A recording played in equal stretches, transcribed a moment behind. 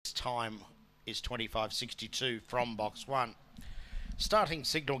time is 25.62 from box 1. Starting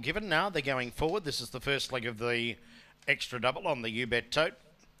signal given now. They're going forward. This is the first leg of the extra double on the U-Bet tote.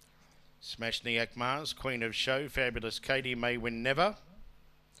 Smashniak Mars, Queen of Show, Fabulous Katie, May Win Never.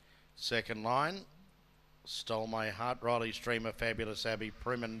 Second line, Stole My Heart, Riley's Dreamer, Fabulous Abbey,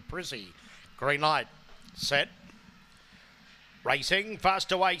 Prim and Prissy. Green light, set. Racing,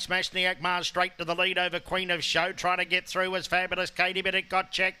 fast away, Smashniak Mars straight to the lead over Queen of Show. Trying to get through was Fabulous Katie, but it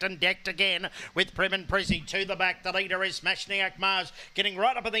got checked and decked again with Prim and Prissy. To the back, the leader is Smashniak Mars. Getting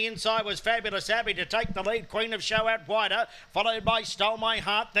right up on the inside was Fabulous Abbey to take the lead. Queen of Show out wider, followed by Stole My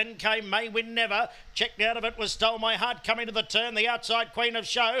Heart. Then came May Win Never. Checked out of it was Stole My Heart. Coming to the turn, the outside Queen of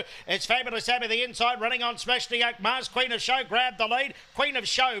Show. It's Fabulous Abbey, the inside, running on Smashniak Mars. Queen of Show grabbed the lead. Queen of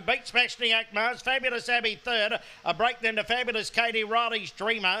Show beat Smashniak Mars. Fabulous Abbey third. A break then to Fabulous Katie, Riley's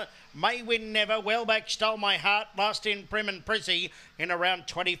Dreamer, May Win Never, well back Stole My Heart, last in Prim and Prissy in around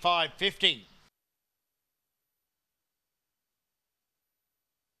 25.50.